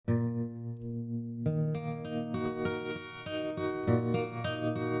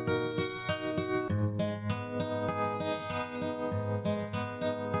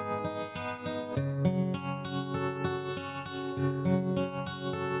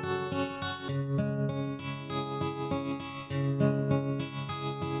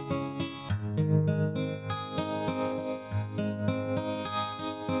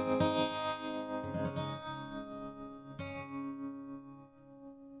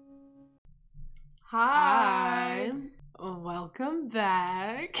Hi. Welcome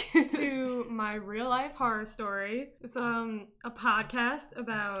back to my real life horror story. It's a podcast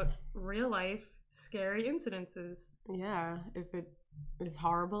about real life scary incidences. Yeah, if it is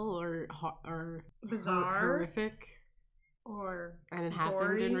horrible or Bizarre, horrific, or and it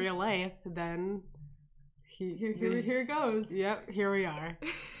happened in real life, then here it goes. Yep, here we are.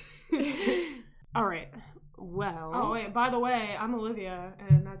 All right. Well. Oh wait, by the way, I'm Olivia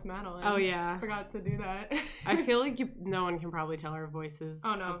and that's Madeline. Oh yeah, I forgot to do that. I feel like no one can probably tell our voices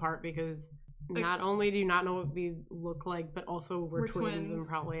apart because not only do you not know what we look like, but also we're twins and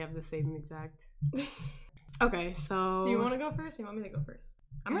probably have the same exact. Okay, so do you want to go first? Or you want me to go first?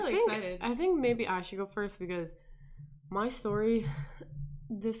 I'm really excited. I think maybe I should go first because my story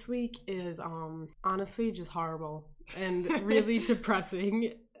this week is honestly just horrible and really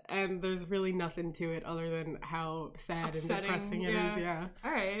depressing. And there's really nothing to it other than how sad and depressing it is. Yeah. All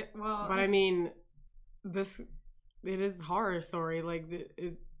right. Well. But I mean, it is a horror story. Like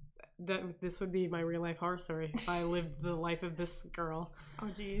this would be my real life horror story if I lived the life of this girl. Oh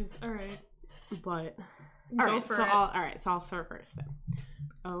geez. All right. But all right. So I'll start first then.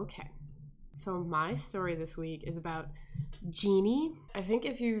 Okay. So my story this week is about Jeannie. I think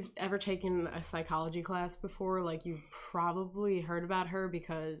if you've ever taken a psychology class before, like you've probably heard about her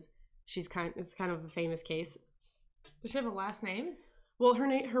because it's kind of a famous case. Does she have a last name? Well,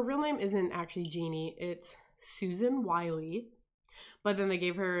 her real name isn't actually Jeannie. It's Susan Wiley. But then they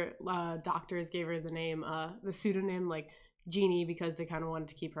gave her doctors gave her the name the pseudonym like Jeannie because they kind of wanted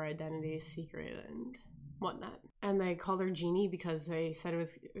to keep her identity secret and whatnot. And they called her Jeannie because they said it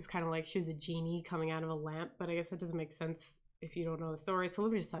was kind of like she was a genie coming out of a lamp, but I guess that doesn't make sense if you don't know the story. So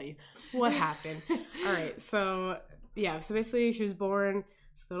let me just tell you what happened. All right, so yeah, so basically this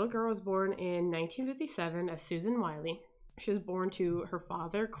little girl was born in 1957 as Susan Wiley. She was born to her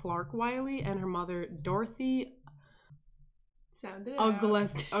father, Clark Wiley, and her mother, Dorothy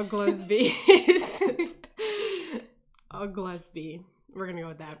Oglesby. Oglesby. We're gonna go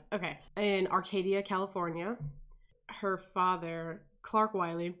with that. Okay. In Arcadia, California. Her father, Clark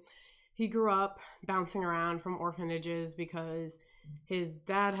Wiley, he grew up bouncing around from orphanages because his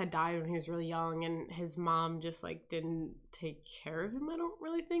dad had died when he was really young and his mom just like didn't take care of him, I don't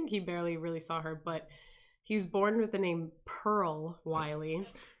really think. He barely really saw her, but he was born with the name Pearl Wiley.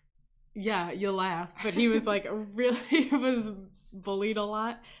 Yeah, you'll laugh, but he was like really was bullied a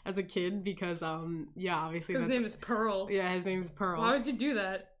lot as a kid because obviously his name is Pearl. Yeah, his name is Pearl. Why would you do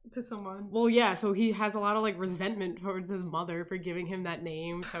that to someone? Well, yeah, so he has a lot of like resentment towards his mother for giving him that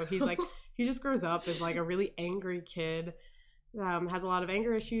name. So he's like he just grows up as like a really angry kid. Has a lot of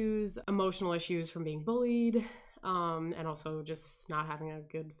anger issues, emotional issues from being bullied, and also just not having a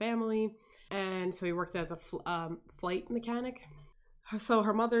good family. And so he worked as a flight mechanic. So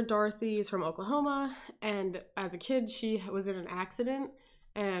her mother, Dorothy, is from Oklahoma, and as a kid, she was in an accident,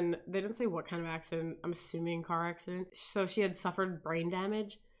 and they didn't say what kind of accident. I'm assuming car accident. So she had suffered brain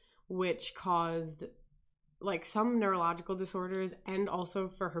damage, which caused, like, some neurological disorders, and also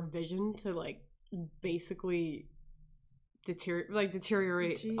for her vision to, like, basically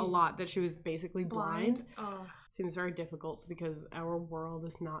deteriorate a lot, that she was basically blind. Oh. Seems very difficult because our world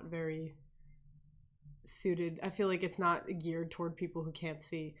is not very suited. I feel like it's not geared toward people who can't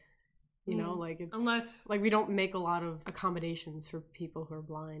see, you know, like it's unless like we don't make a lot of accommodations for people who are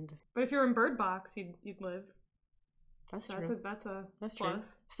blind. But if you're in Bird Box, you'd live. That's true. That's plus. True.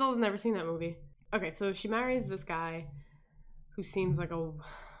 Still have never seen that movie. Okay, so she marries this guy who seems like a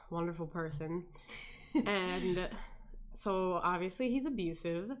wonderful person, and so obviously he's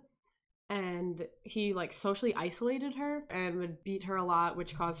abusive. And he, like, socially isolated her and would beat her a lot,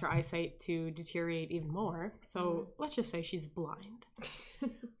 which caused her eyesight to deteriorate even more. So let's just say she's blind.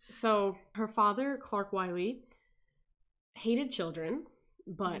 So her father, Clark Wiley, hated children,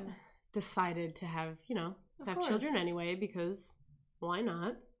 but decided to have children anyway, because why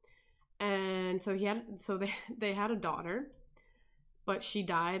not? And so they had a daughter, but she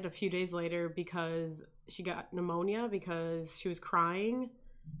died a few days later because she got pneumonia because she was crying.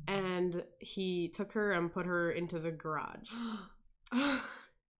 And he took her and put her into the garage.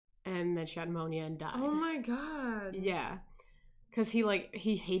 And then she got pneumonia and died. Oh my god. Yeah. Because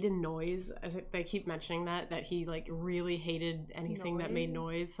he hated noise. I think they keep mentioning that he, like, really hated anything that made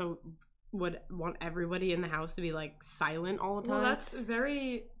noise. So would want everybody in the house to be, like, silent all the time. Well, that's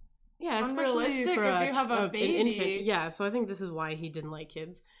very especially for if you have a baby. An infant. Yeah, so I think this is why he didn't like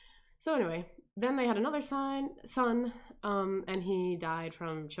kids. So anyway, then they had another son, and he died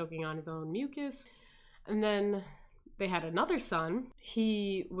from choking on his own mucus. And then they had another son.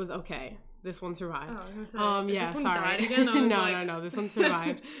 He was okay. This one survived. Oh, I was gonna say, Yeah, this one sorry. died again? I was No, like- no, no. This one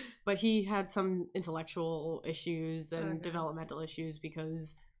survived. But he had some intellectual issues and Okay. developmental issues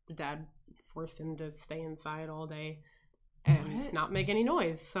because the dad forced him to stay inside all day and What? not make any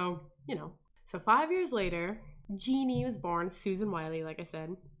noise. So, you know. So 5 years later, Jeannie was born, Susan Wiley, like I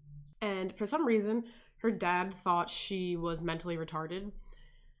said. And for some reason, her dad thought she was mentally retarded.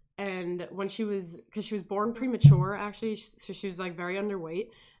 And when because she was born premature, actually, so she was like very underweight.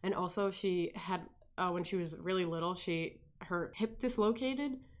 And also she had, when she was really little, her hip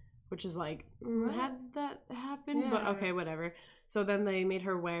dislocated, which is like, What? had that happen? But Yeah. okay, whatever. So then they made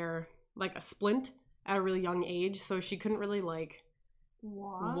her wear like a splint at a really young age. So she couldn't really like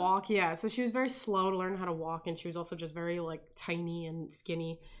What? walk. Yeah. So she was very slow to learn how to walk. And she was also just very like tiny and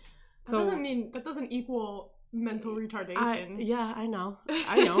skinny. That doesn't equal mental retardation. Yeah, I know,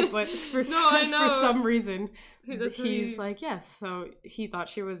 but for No, I know. for some reason, That's he's really- like, yes. So he thought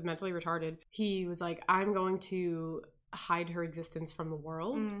she was mentally retarded. He was like, I'm going to hide her existence from the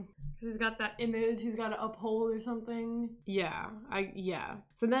world. Because he's got that image he's got to uphold or something. Yeah.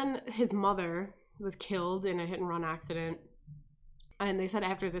 So then his mother was killed in a hit and run accident. And they said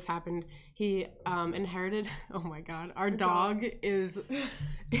after this happened, he inherited. Oh my God, our dog is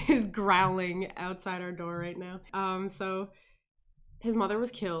growling outside our door right now. So his mother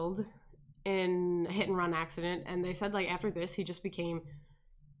was killed in a hit and run accident, and they said like after this, he just became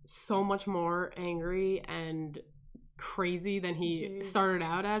so much more angry and crazy than he Jeez. started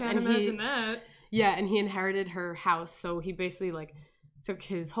out as. Can't and imagine that. Yeah, and he inherited her house, so he basically like took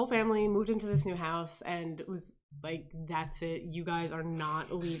his whole family, moved into this new house, and was like, that's it. You guys are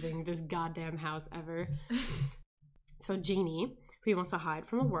not leaving this goddamn house ever. So Jeannie, who he wants to hide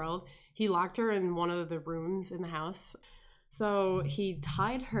from the world, he locked her in one of the rooms in the house. So he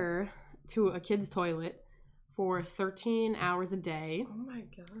tied her to a kid's toilet for 13 hours a day. Oh my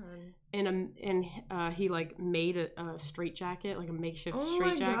God. And he like made a straitjacket, like a makeshift Oh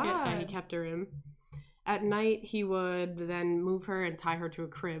my straitjacket that he God. kept her in. At night, he would then move her and tie her to a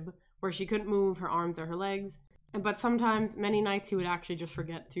crib where she couldn't move her arms or her legs. But sometimes, many nights, he would actually just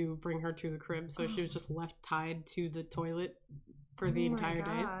forget to bring her to the crib, so she was just left tied to the toilet for the entire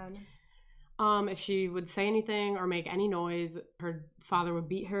day. If she would say anything or make any noise, her father would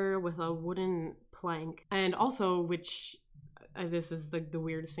beat her with a wooden plank. And also, which this is the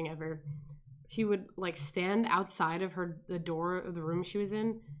weirdest thing ever, he would like stand outside of the door of the room she was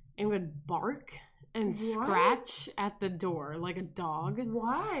in and would bark and What? scratch at the door like a dog.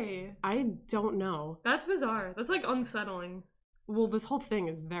 Why? I don't know. That's bizarre. That's like unsettling. Well, this whole thing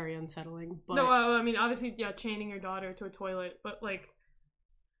is very unsettling. But No, I mean, obviously, yeah, chaining your daughter to a toilet, but like,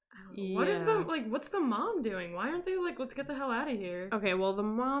 I don't know. What is Yeah. what's the mom doing? Why aren't they like, let's get the hell out of here? okay, well, the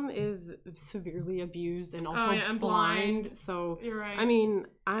mom is severely abused and also yeah, and blind. blind. So You're right. I mean,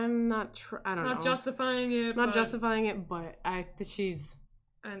 I'm not. I don't know. not justifying it. Not but, justifying it, but she's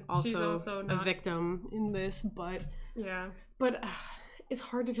and also, she's also not. a victim in this. But Yeah. it's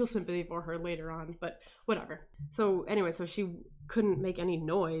hard to feel sympathy for her later on. But whatever. So anyway, so she couldn't make any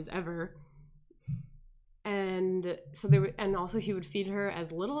noise ever. And so and also he would feed her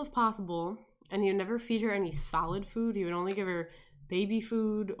as little as possible, and he would never feed her any solid food. He would only give her baby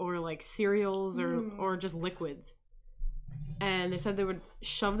food or like cereals or just liquids. And they said they would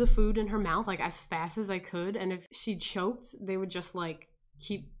shove the food in her mouth like as fast as they could, and if she choked, they would just like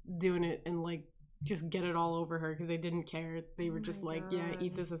keep doing it and like just get it all over her because they didn't care. They were Oh just my like, yeah,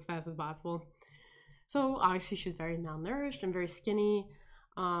 eat God. this as fast as possible. So obviously she was very malnourished and very skinny.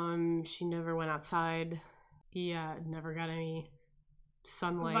 She never went outside. Yeah, never got any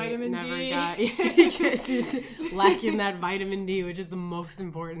sunlight. Vitamin never D. got. She's lacking that vitamin D, which is the most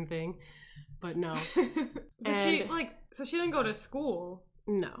important thing. But no, She And- so she didn't go to school.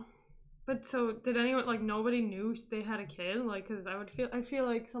 no. But so did anyone like nobody knew they had a kid? Like, cause I feel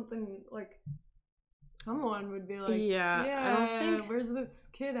like something like someone would be like, Yeah, I don't think- where's this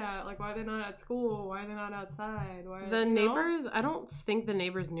kid at? Like, why are they not at school? Why are they not outside? Why The you know? neighbors, I don't think the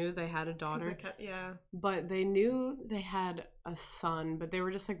neighbors knew they had a 'Cause daughter, they kept- yeah. but they knew they had a son, but they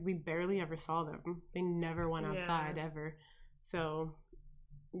were just like, we barely ever saw them. They never went outside Yeah. ever. So,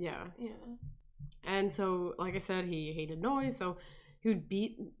 yeah. Yeah. And so, like I said, he hated noise, so he would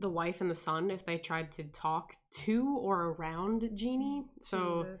beat the wife and the son if they tried to talk to or around Jeannie.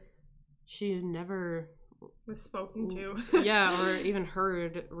 So Jesus. she never, Was spoken to. yeah, or even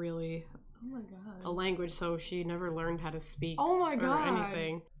heard really Oh my god. a language, so she never learned how to speak Oh my or god.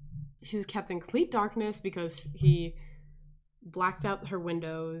 anything. She was kept in complete darkness because he blacked out her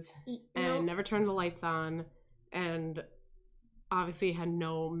windows and never turned the lights on, and obviously had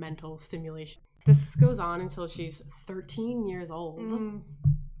no mental stimulation. This goes on until she's 13 years old.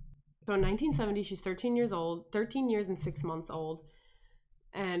 So in 1970, she's 13 years old, 13 years and 6 months old.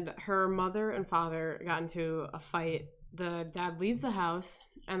 And her mother and father got into a fight. The dad leaves the house,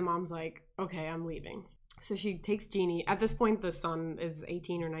 and the mom's like, okay, I'm leaving. So she takes Jeannie. At this point, the son is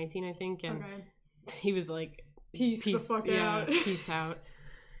 18 or 19, I think. And he was like, peace the fuck out. Peace out.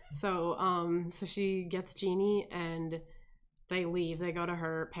 So, so she gets Jeannie, and they leave. They go to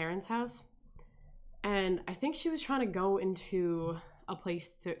her parents' house. And I think she was trying to go into a place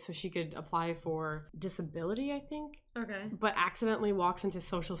so she could apply for disability, I think. Okay. But accidentally walks into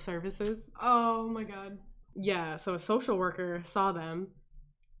social services. Oh my god. Yeah, so a social worker saw them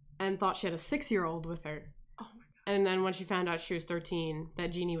and thought she had a 6-year-old with her. Oh my god. And then when she found out she was 13,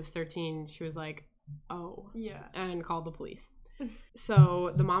 that Jeannie was 13, she was like, oh. Yeah. And called the police.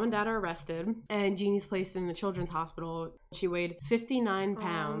 So the mom and dad are arrested, and Jeannie's placed in the children's hospital. She weighed 59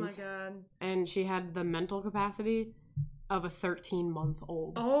 pounds. Oh my god. And she had the mental capacity of a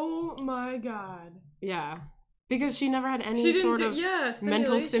 13-month-old. Oh my god. Yeah. Because she never had any sort of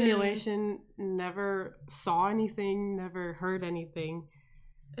mental stimulation, never saw anything, never heard anything.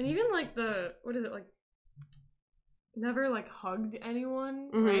 And even like never like hugged anyone,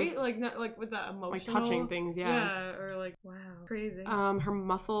 right? Like not like with that emotional, like touching things, yeah, or like wow, crazy. Her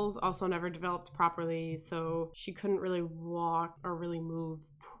muscles also never developed properly, so she couldn't really walk or really move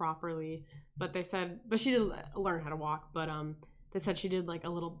properly. But she did learn how to walk. But they said she did like a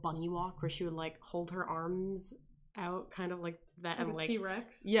little bunny walk where she would like hold her arms out, kind of like that, like and like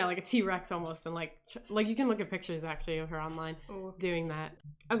T-Rex. Yeah, like a T-Rex almost, and like you can look at pictures actually of her online doing that.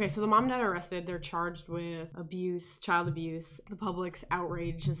 Okay, so the mom and dad are arrested. They're charged with child abuse. The public's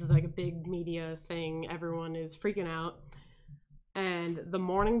outraged. This is like a big media thing. Everyone is freaking out. And the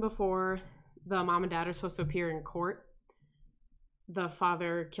morning before the mom and dad are supposed to appear in court, the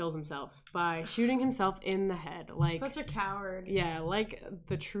father kills himself by shooting himself in the head. Like such a coward. Yeah, like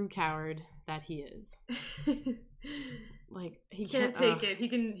the true coward that he is. Like he can't take it. He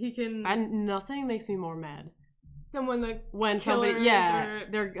can. And nothing makes me more mad than when somebody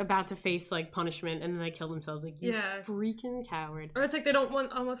they're about to face like punishment and then they kill themselves. Like you freaking coward. Or it's like they don't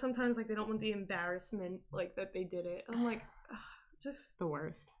want sometimes like they don't want the embarrassment like that they did it. I'm like, just the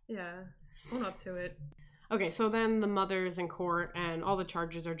worst. Yeah, own up to it. Okay, so then the mother's in court and all the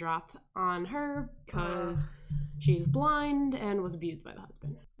charges are dropped on her because she's blind and was abused by the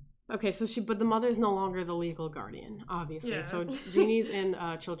husband. Okay, but the mother's no longer the legal guardian, obviously. Yeah. So Jeannie's in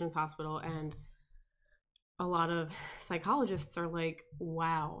a children's hospital, and a lot of psychologists are like,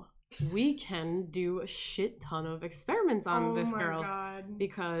 wow, we can do a shit ton of experiments on this girl. God.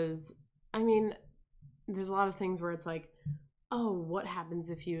 Because, I mean, there's a lot of things where it's like, oh, what happens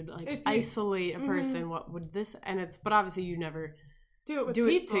if you'd isolate a person? What would this? But obviously you never do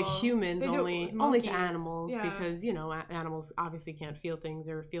it to humans, only to animals, because you know animals obviously can't feel things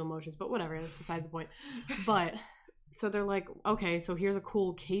or feel emotions. But whatever, that's besides the point. But so they're like, okay, so here's a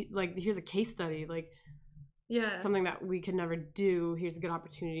cool case, like here's a case study, like something that we could never do. Here's a good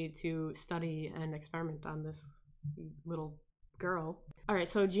opportunity to study and experiment on this little girl. All right,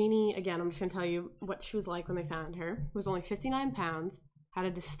 so Jeannie, again, I'm just gonna tell you what she was like when they found her. Was only 59 pounds, had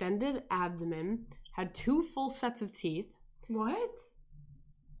a distended abdomen, had 2 full sets of teeth. What?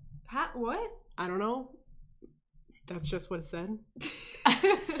 What? I don't know. That's just what it said.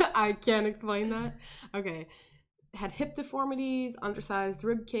 I can't explain that. Okay. Had hip deformities, undersized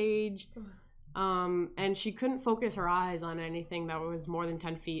rib cage, and she couldn't focus her eyes on anything that was more than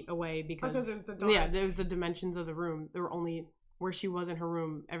 10 feet away because it was the dark. Yeah, there was the dimensions of the room. There were only where she was in her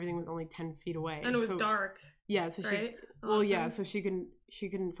room. Everything was only 10 feet away, and it was dark. Yeah, so right? So she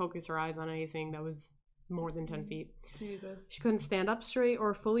couldn't focus her eyes on anything that was more than 10 feet. Jesus. She couldn't stand up straight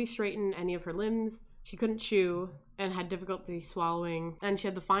or fully straighten any of her limbs. She couldn't chew and had difficulty swallowing. And she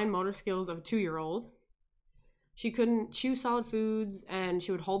had the fine motor skills of a 2-year-old. She couldn't chew solid foods, and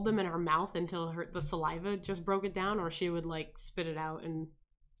she would hold them in her mouth until the saliva just broke it down, or she would like spit it out and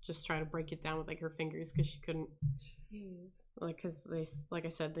just try to break it down with like her fingers because she couldn't. Jeez. Like, because they, like I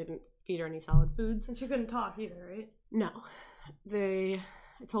said, they didn't feed her any solid foods. And she couldn't talk either, right? No. I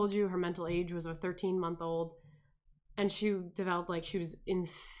told you her mental age was a 13-month-old, and she developed like she was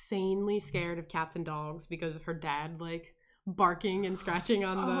insanely scared of cats and dogs because of her dad like barking and scratching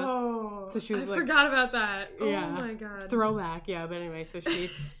on the. So she was I forgot about that. Yeah, oh my god. Throwback. Yeah, but anyway, so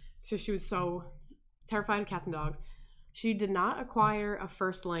she was so terrified of cats and dogs. She did not acquire a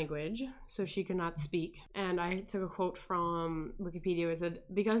first language, so she could not speak. And I took a quote from Wikipedia. It said,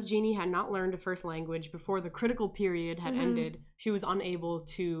 because Jeannie had not learned a first language before the critical period had ended, she was unable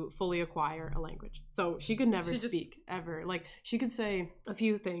to fully acquire a language. So she could never speak, ever. Like, she could say a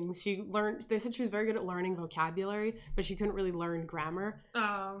few things. They said she was very good at learning vocabulary, but she couldn't really learn grammar.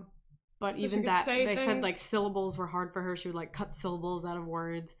 But So she even could that, say they said things? like syllables were hard for her. She would like cut syllables out of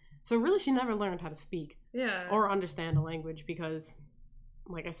words. So really, she never learned how to speak Yeah. or understand a language because,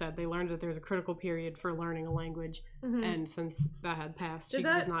 like I said, they learned that there's a critical period for learning a language. Mhm. And since that had passed, Does she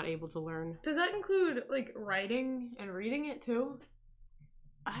was that- not able to learn. Does that include like writing and reading it too?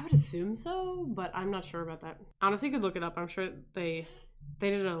 I would assume so, but I'm not sure about that. Honestly, you could look it up. I'm sure they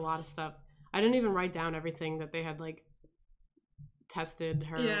did a lot of stuff. I didn't even write down everything that they had like tested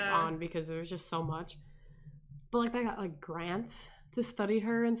her Yeah. on because there was just so much. But like they got like grants to study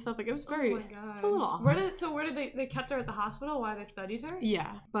her and stuff. Like it was very Oh my god. it's a little odd. Where did they kept her at the hospital? Why they studied her?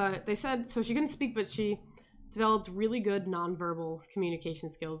 Yeah, but they said so she couldn't speak, but she developed really good nonverbal communication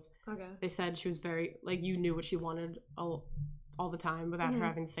skills. Okay. They said she was very like you knew what she wanted all the time without Mhm. her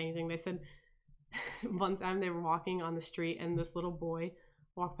having to say anything. They said one time they were walking on the street and this little boy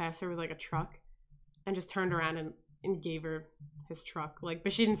walked past her with like a truck and just turned around and gave her his truck. Like,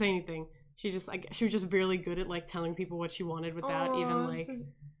 but she didn't say anything. She just like she was just really good at like telling people what she wanted without even Aw, like this is-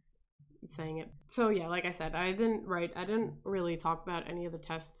 saying it. So yeah, like I said, I didn't really talk about any of the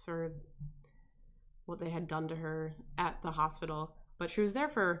tests or what they had done to her at the hospital, but she was there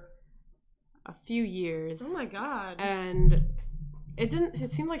for a few years. Oh my god. And it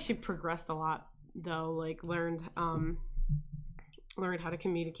seemed like she progressed a lot though, like learned how to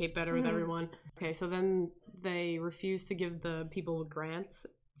communicate better with Mhm. everyone. Okay, so then they refused to give the people grants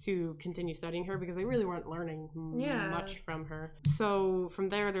to continue studying her because they really weren't learning Yeah. much from her. So from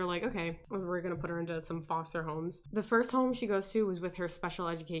there they're like, okay, we're gonna put her into some foster homes. The first home she goes to was with her special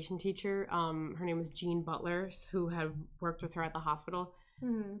education teacher. Her name was Jean Butler, who had worked with her at the hospital.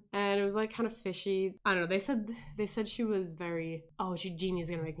 Mhm. And it was like kind of fishy. I don't know. They said she was very Jeannie's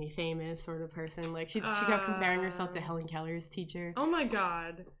gonna make me famous sort of person. Like she kept comparing herself to Helen Keller's teacher. Oh my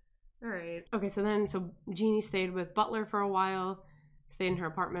god. All right. Okay, so Jeannie stayed with Butler for a while, stayed in her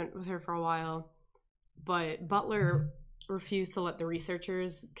apartment with her for a while, but Butler refused to let the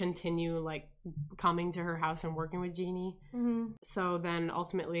researchers continue like coming to her house and working with Jeannie. Mhm. So then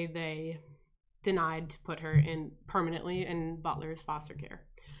ultimately they denied to put her in permanently in Butler's foster care.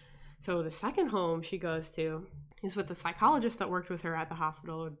 So the second home she goes to is with the psychologist that worked with her at the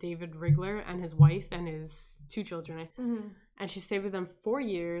hospital, David Rigler, and his wife and his 2 children. Mhm. And she stayed with them 4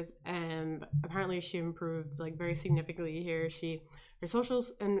 years, and apparently she improved like very significantly here. Her social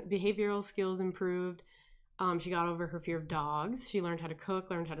and behavioral skills improved. She got over her fear of dogs. She learned how to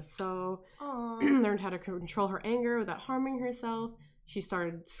cook, learned how to sew, Aw. learned how to control her anger without harming herself. She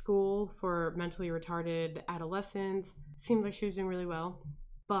started school for mentally retarded adolescents. Seemed like she was doing really well.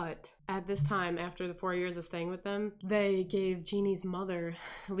 But at this time, after the 4 years of staying with them, they gave Jeannie's mother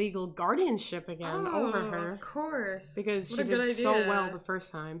legal guardianship again over her. Of course. Because What she a good did so idea. well the first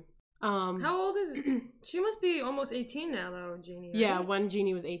time. How old is she? Must be almost 18 now, though, Jeannie. Right? Yeah, when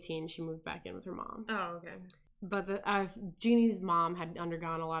Jeannie was 18, she moved back in with her mom. Oh, okay. But Jeannie's mom had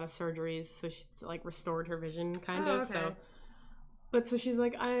undergone a lot of surgeries, so she like restored her vision, kind Oh, of. okay. So she's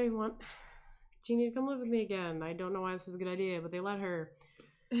like, I want Jeannie to come live with me again. I don't know why this was a good idea, but they let her.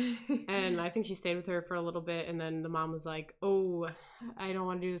 And I think she stayed with her for a little bit, and then the mom was like, oh, I don't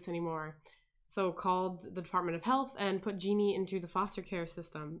want to do this anymore. So called the Department of Health and put Jeannie into the foster care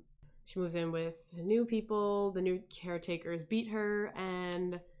system. She moves in with new people, the new caretakers beat her,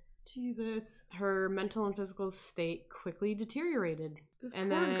 and Jesus. her mental and physical state quickly deteriorated. This And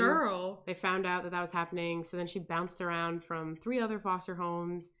poor then girl. They found out that was happening, so then she bounced around from 3 other foster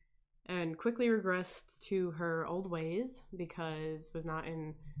homes and quickly regressed to her old ways because was not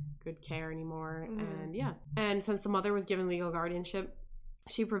in good care anymore. Mhm. And yeah. And since the mother was given legal guardianship,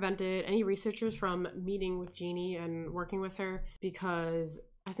 she prevented any researchers from meeting with Jeannie and working with her because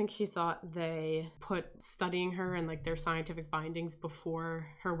I think she thought they put studying her and like their scientific findings before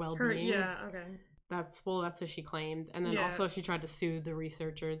her well-being. Yeah, okay. That's what she claimed. And then Yeah. also she tried to sue the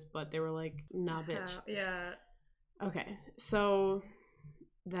researchers, but they were like, nah, bitch. Yeah. Okay, so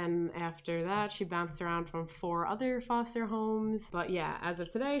then after that, she bounced around from 4 other foster homes. But yeah, as of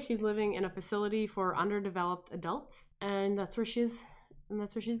today, she's living in a facility for underdeveloped adults. And that's where she's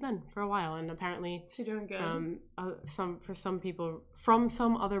been for a while. And apparently She doing good. from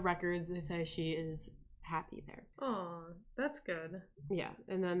some other records, they say she is happy there. Oh, that's good. Yeah,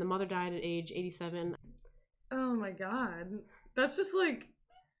 and then the mother died at age 87. Oh my god. That's just like,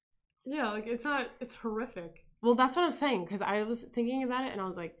 yeah, like it's horrific. Well, that's what I'm saying, because I was thinking about it and I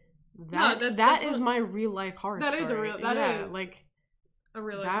was like, No, that's that is definitely- my real life horror That story. is a real- that yeah, is like A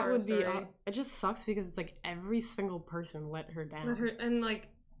really that horror would be story. it just sucks because it's like every single person let her down. Let her, and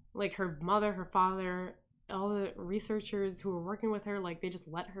like her mother, her father, all the researchers who were working with her, like they just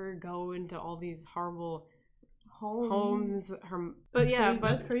let her go into all these horrible Holmes. Her, but That's yeah, crazy. but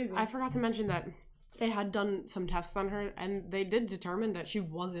That's crazy. I forgot to mention that they had done some tests on her, and they did determine that she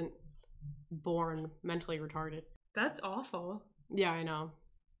wasn't born mentally retarded. That's awful. Yeah, I know.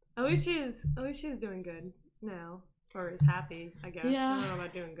 At least she's doing good now, or is happy. I guess. Yeah. I don't know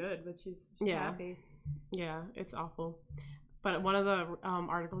about doing good, but she's happy. Yeah, it's awful. But one of the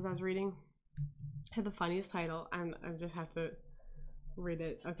articles I was reading had the funniest title, and I just have to read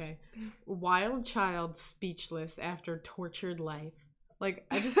it. Okay. Wild child speechless after tortured life. Like,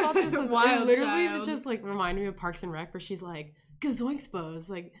 I just thought this was Wild literally child. was just like reminding me of Parks and Rec, where she's like, gazoinksbos,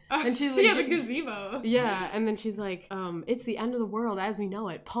 like, and she's like, yeah, the gazebo. yeah, and then she's like, it's the end of the world as we know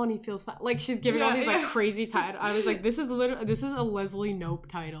it. Pawnee feels fat. Like, she's giving all these like crazy titles. I was like, this is a Leslie Knope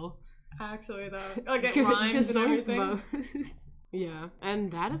title. Actually, though, like it rhymes and everything. Yeah,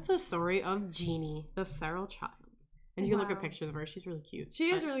 and that is the story of Jeannie, the feral child. And you can look at pictures of her. She's really cute.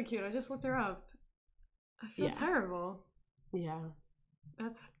 She is really cute. I just looked her up. I feel terrible. Yeah.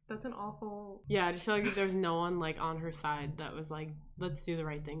 That's an awful. Yeah, I just feel like there's no one like on her side that was like, let's do the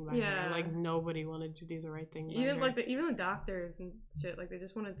right thing by her. Like, nobody wanted to do the right thing by her. Even the doctors and shit, like they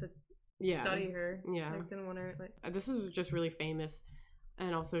just wanted to study her. Yeah. Like didn't want her like. This is just really famous,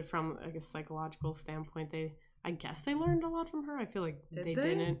 and also from like a psychological standpoint, I guess they learned a lot from her. I feel like they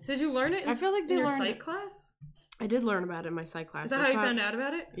didn't. Did you learn it? I feel like they in your learned psych class. I did learn about it in my psych class. Is that how you found out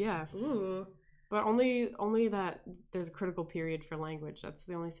about it? Yeah. Ooh. But only that there's a critical period for language. That's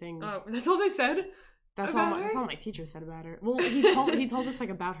the only thing. Oh, that's all they said? That's all my teacher said about her. Well, he told us like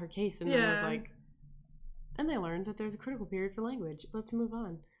about her case, and then was like, and they learned that there's a critical period for language. Let's move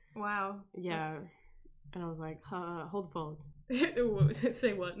on. Wow. Yeah. And I was like, hold the phone.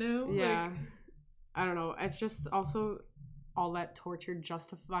 Say what now? Yeah. Like, I don't know. It's just also all that torture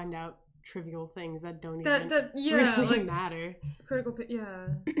just to find out trivial things that don't even really matter. Critical, yeah.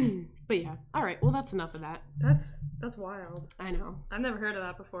 But yeah. All right. Well, that's enough of that. That's wild. I know. I've never heard of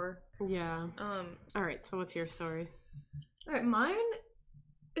that before. Yeah. All right. So what's your story? All right. Mine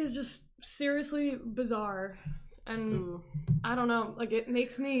is just seriously bizarre, and I don't know. Like it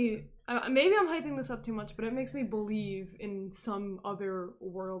makes me. Maybe I'm hyping this up too much, but it makes me believe in some other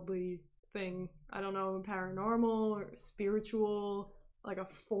worldly thing. I don't know, paranormal or spiritual. Like a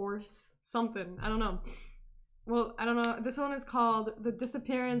force, something. I don't know. Well, I don't know. This one is called The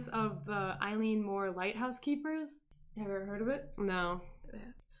Disappearance of the Eileen Moore Lighthouse Keepers. Have you ever heard of it? No.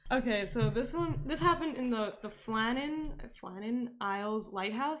 Okay, so this happened in the Flannan Isles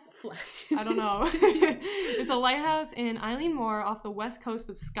Lighthouse. I don't know. It's a lighthouse in Eileen Moore off the west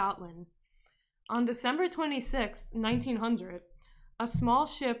coast of Scotland. On December 26th, 1900, a small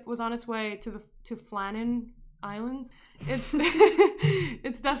ship was on its way to Flannan Islands.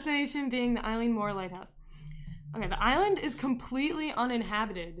 Its destination being the Eileen Moore Lighthouse. Okay, the island is completely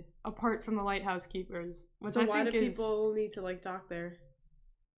uninhabited apart from the lighthouse keepers. So why do people need to like dock there?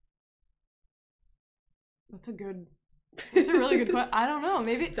 That's a really good question. I don't know.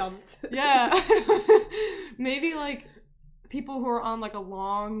 Maybe stumped. Yeah. Maybe like people who are on like a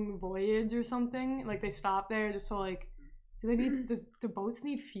long voyage or something. Like they stop there just to like. Do boats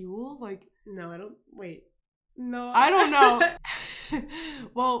need fuel? Like no, I don't. Wait. No, I don't know.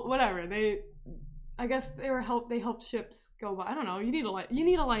 Well, whatever. I guess they help ships go by. I don't know. You need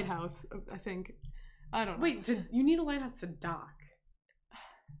a lighthouse, I think. I don't know. Wait, you need a lighthouse to dock.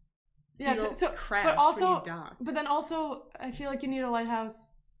 So yeah, you don't crash but also, when you dock. But then also, I feel like you need a lighthouse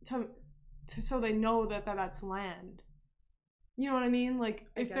to so they know that that's land. You know what I mean? Like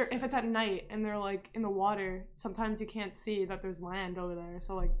if it's at night and they're like in the water, sometimes you can't see that there's land over there.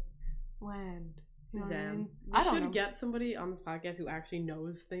 So like land. You know what I mean? We should get somebody on this podcast who actually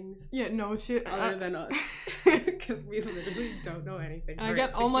knows things. Yeah, no shit. Other than us. Because we literally don't know anything. I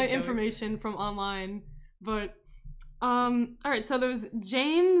get all my information from online. But, alright, so there's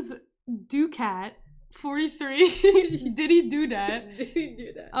James Ducat, 43. Did he do that? Did he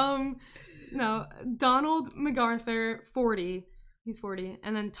do that? No. Donald MacArthur, 40. He's 40.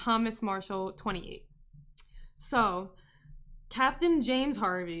 And then Thomas Marshall, 28. So, Captain James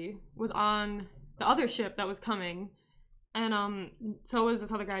Harvey was on the other ship that was coming, and so was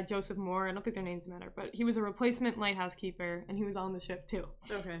this other guy, Joseph Moore. I don't think their names matter, but he was a replacement lighthouse keeper, and he was on the ship too.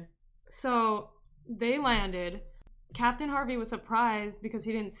 Okay. So they landed. Captain Harvey was surprised because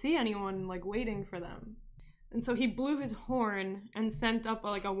he didn't see anyone like waiting for them. And so he blew his horn and sent up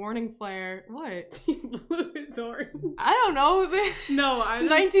a warning flare. What? He blew his horn? I don't know. No, I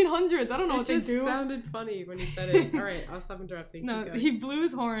don't. 1900s. I don't know what they do. It just sounded funny when you said it. All right, I'll stop interrupting. No, he blew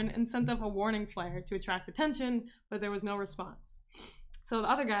his horn and sent up a warning flare to attract attention, but there was no response. So the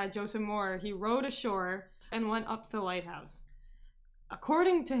other guy, Joseph Moore, he rowed ashore and went up to the lighthouse.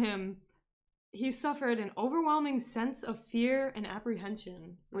 According to him, he suffered an overwhelming sense of fear and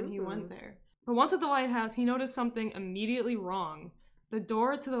apprehension when he went there. But once at the lighthouse, he noticed something immediately wrong. The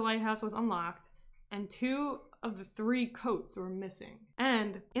door to the lighthouse was unlocked, and 2 of the 3 coats were missing.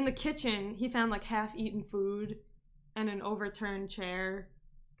 And in the kitchen, he found like half-eaten food and an overturned chair,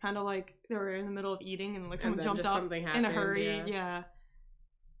 kind of like they were in the middle of eating and like someone jumped up in a hurry. Yeah.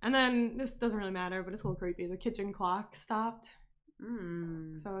 And then, this doesn't really matter, but it's a little creepy. The kitchen clock stopped.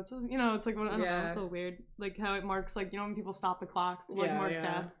 So it's, you know, it's like, I don't know, it's a little weird. Like how it marks, like, you know, when people stop the clocks to like mark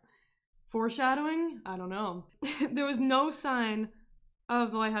death. Foreshadowing? I don't know. There was no sign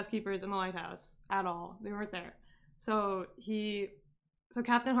of the lighthouse keepers in the lighthouse at all. They weren't there. So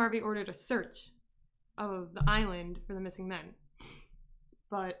Captain Harvey ordered a search of the island for the missing men.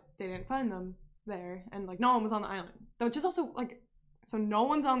 But they didn't find them there, and like no one was on the island. Which is also like, so no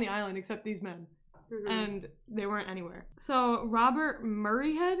one's on the island except these men. And they weren't anywhere. So Robert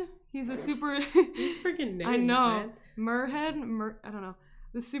Murrayhead, he's a super... These freaking names, I know. man. Murrayhead, I don't know.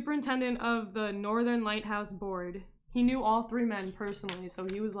 The superintendent of the Northern Lighthouse Board. He knew all 3 men personally, so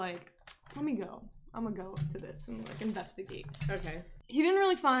he was like, let me go. I'm gonna go to this and like investigate. Okay. He didn't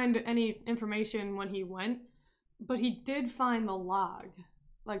really find any information when he went, but he did find the log.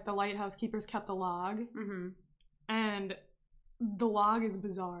 Like the lighthouse keepers kept a log. And the log is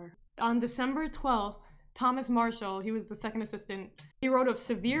bizarre. On December 12th, Thomas Marshall, he was the second assistant, he wrote of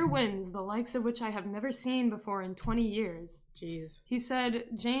severe winds, the likes of which I have never seen before in 20 years. Jeez. He said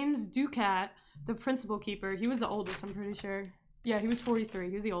James Ducat, the principal keeper, he was the oldest, I'm pretty sure. Yeah, he was 43.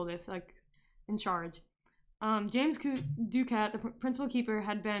 He was the oldest, like, in charge. James Ducat, the principal keeper,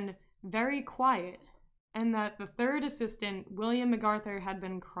 had been very quiet, and that the third assistant, William MacArthur, had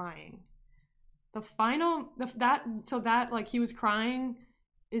been crying. Like, he was crying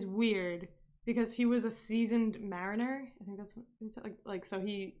is weird because he was a seasoned mariner. I think that's what it's like so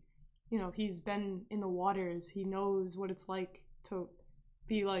he, you know, he's been in the waters. He knows what it's like to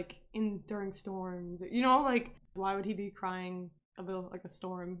be like in during storms. You know, like why would he be crying about like a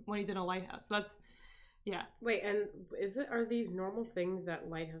storm when he's in a lighthouse? So that's Wait, and are these normal things that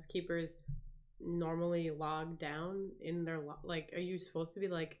lighthouse keepers normally log down in their like? Are you supposed to be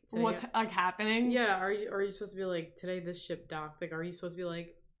like today, what's like happening? Yeah, are you supposed to be like today this ship docked? Like, are you supposed to be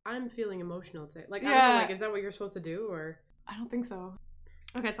like I'm feeling emotional today? Like, I don't know, like, is that what you're supposed to do, or? I don't think so.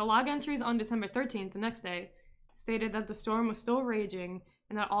 Okay, so log entries on December 13th, the next day, stated that the storm was still raging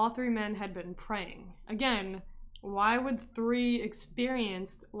and that all 3 men had been praying. Again, why would 3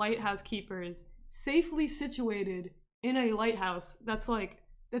 experienced lighthouse keepers safely situated in a lighthouse that's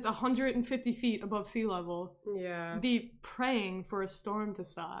 150 feet above sea level be praying for a storm to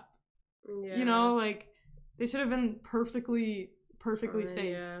stop? Yeah. You know, like, they should have been perfectly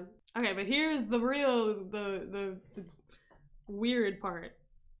safe. Yeah. Okay, but here's the real, the weird part.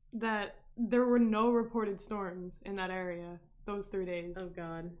 That there were no reported storms in that area those 3 days. Oh,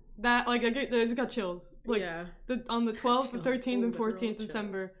 God. That, like, I just got chills. Like, on the 12th, the 13th, and 14th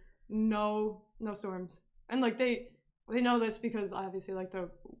December, no storms. And, like, they know this because, obviously, like, the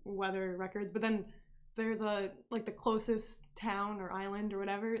weather records, but then there's the closest town or island or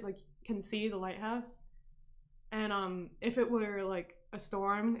whatever, like, can see the lighthouse. And if it were like a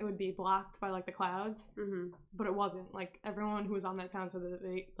storm, it would be blocked by like the clouds. But it wasn't. Like everyone who was on that town said that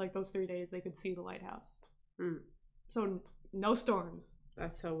they like those 3 days they could see the lighthouse. So no storms.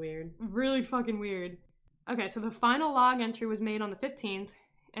 That's so weird. Really fucking weird. Okay, so the final log entry was made on the 15th,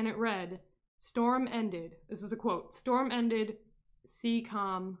 and it read, "Storm ended." This is a quote. "Storm ended. Sea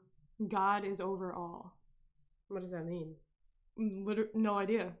calm. God is over all." What does that mean? No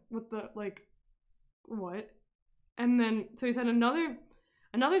idea. What? And then, so he said another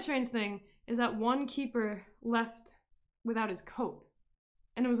strange thing is that one keeper left without his coat.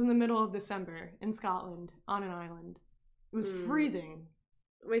 And it was in the middle of December in Scotland on an island. It was freezing.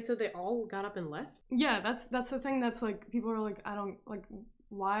 Wait, so they all got up and left? Yeah, that's the thing that's like, people are like,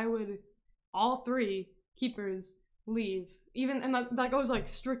 why would all 3 keepers leave? And that goes like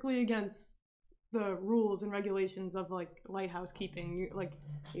strictly against the rules and regulations of like lighthouse keeping.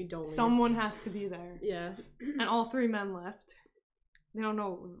 You don't leave. Someone has to be there. Yeah. And all 3 men left. They don't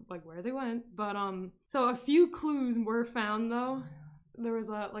know like where they went, but so a few clues were found though. There was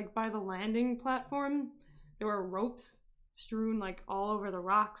by the landing platform, there were ropes strewn like all over the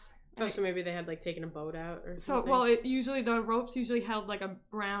rocks. Oh, so maybe they had like taken a boat out or something. So the ropes usually held like a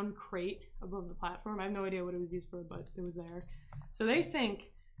brown crate above the platform. I have no idea what it was used for, but it was there. So they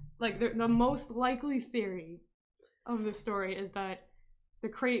think like the most likely theory of the story is that the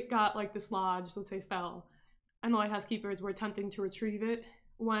crate got like dislodged, let's say fell, and the lighthouse keepers were attempting to retrieve it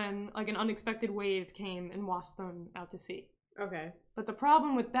when like an unexpected wave came and washed them out to sea. Okay. But the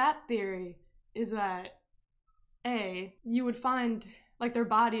problem with that theory is that you would find like their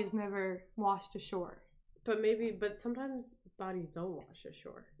bodies never washed ashore. But sometimes bodies don't wash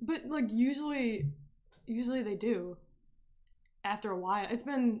ashore. But like usually they do. After a while, this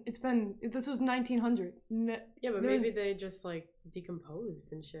was 1900. Yeah, but maybe they just like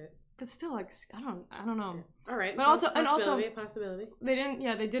decomposed and shit. But still, like I don't know. Yeah. All right, but possibility. They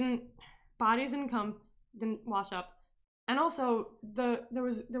didn't. Bodies didn't wash up, and also there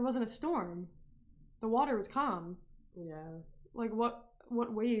wasn't a storm. The water was calm. Yeah. Like what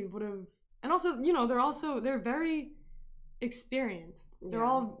wave would have? And also, they're very experienced.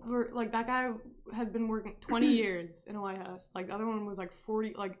 Like that guy had been working 20 years in a lighthouse. Like the other one was like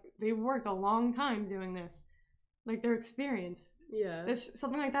 40. Like they worked a long time doing this. Like they're experienced. Yeah.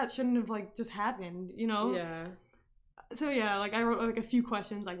 Something like that shouldn't have like just happened, you know? Yeah. So yeah, like I wrote like a few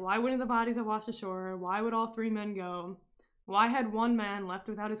questions, like why wouldn't the bodies have washed ashore? Why would all 3 men go? Why had 1 man left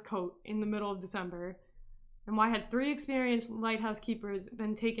without his coat in the middle of December? And why had 3 experienced lighthouse keepers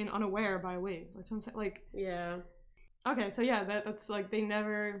been taken unaware by a wave? That's what I'm saying. Like, yeah. Okay, so yeah, that's like they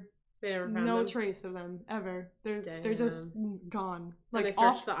never found no trace of them ever. They're just gone. Like and they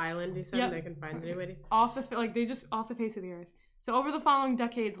searched the island. You said they couldn't find anybody off the face of the earth. So over the following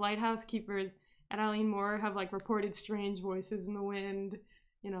decades, lighthouse keepers at Eileen Moor have like reported strange voices in the wind,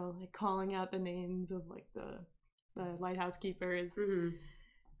 like calling out the names of like the lighthouse keepers. Mm-hmm.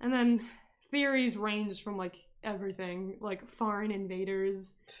 And then theories range from like everything, like foreign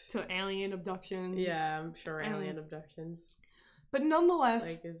invaders to alien abductions. Yeah, I'm sure alien abductions. But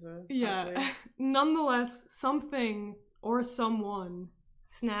nonetheless, like nonetheless, something or someone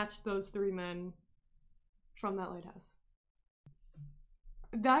snatched those 3 men from that lighthouse.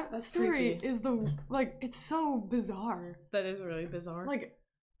 That story creepy. Is it's so bizarre. That is really bizarre. Like,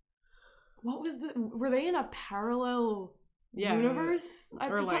 what was were they in a parallel universe?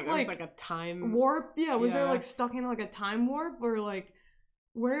 Or it was like a time warp? Yeah, was there like stuck in like a time warp? Or like,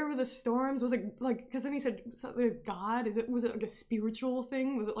 where were the storms? Was it like, because then he said God, was it like a spiritual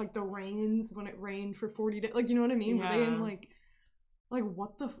thing? Was it like the rains when it rained for 40 days? Like, you know what I mean? Yeah. Were they in like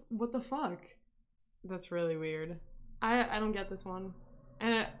what the fuck? That's really weird. I don't get this one.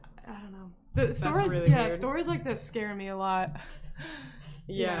 And I don't know. The stories, really weird. Stories like this scare me a lot.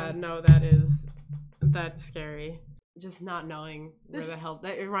 Yeah, no, that's scary. Just not knowing where the hell.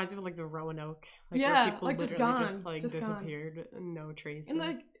 That it reminds me of like the Roanoke. Where people like just literally gone, just disappeared, and no traces. And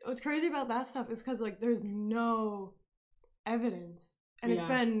like what's crazy about that stuff is because like there's no evidence, and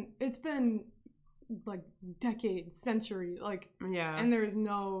it's been like decades, centuries, like and there's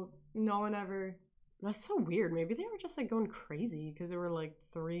no one ever. That's so weird. Maybe they were just like going crazy because there were like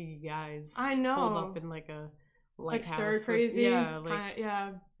 3 guys. I know. Pulled up in like a lighthouse. Like stir crazy.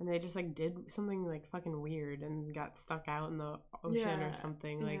 And they just like did something like fucking weird and got stuck out in the ocean or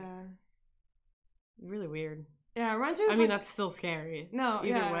something. Like really weird. Yeah, it reminds me of, I mean, that's still scary. No,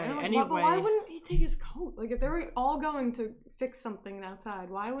 either way. Like, anyway. why wouldn't he take his coat? Like if they were all going to fix something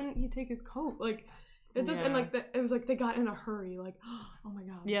outside, why wouldn't he take his coat? Like it just and like it was like they got in a hurry. Like oh my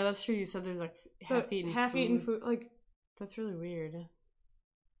god. Yeah, that's true. You said there's like half-eaten food. Like that's really weird.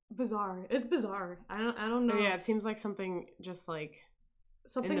 Bizarre. It's bizarre. I don't know. Yeah, it seems like something just like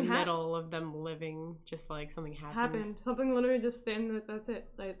something in the middle of them living, just like something happened. Something literally just that's it.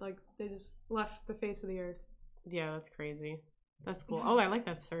 Like they just left the face of the earth. Yeah, that's crazy. That's cool. Oh, I like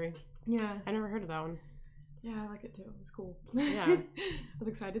that story. Yeah. I never heard of that one. Yeah, I like it too. It was cool. Yeah. I was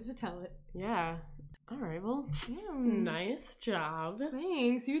excited to tell it. Yeah. All right, well, nice job.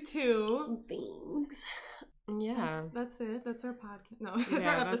 Thanks, you too. Thanks. Yeah. That's it. That's our podcast. No, that's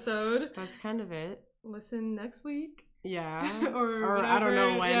our episode. That's kind of it. Listen next week. Yeah. or I don't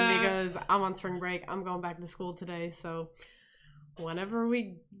know when because I'm on spring break. I'm going back to school today, so whenever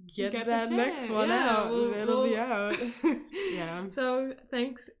we get that next one out, it'll be out. Yeah. So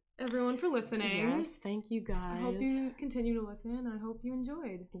thanks everyone for listening. Yes, thank you guys. I hope you continue to listen. I hope you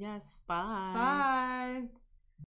enjoyed. Yes, bye. Bye.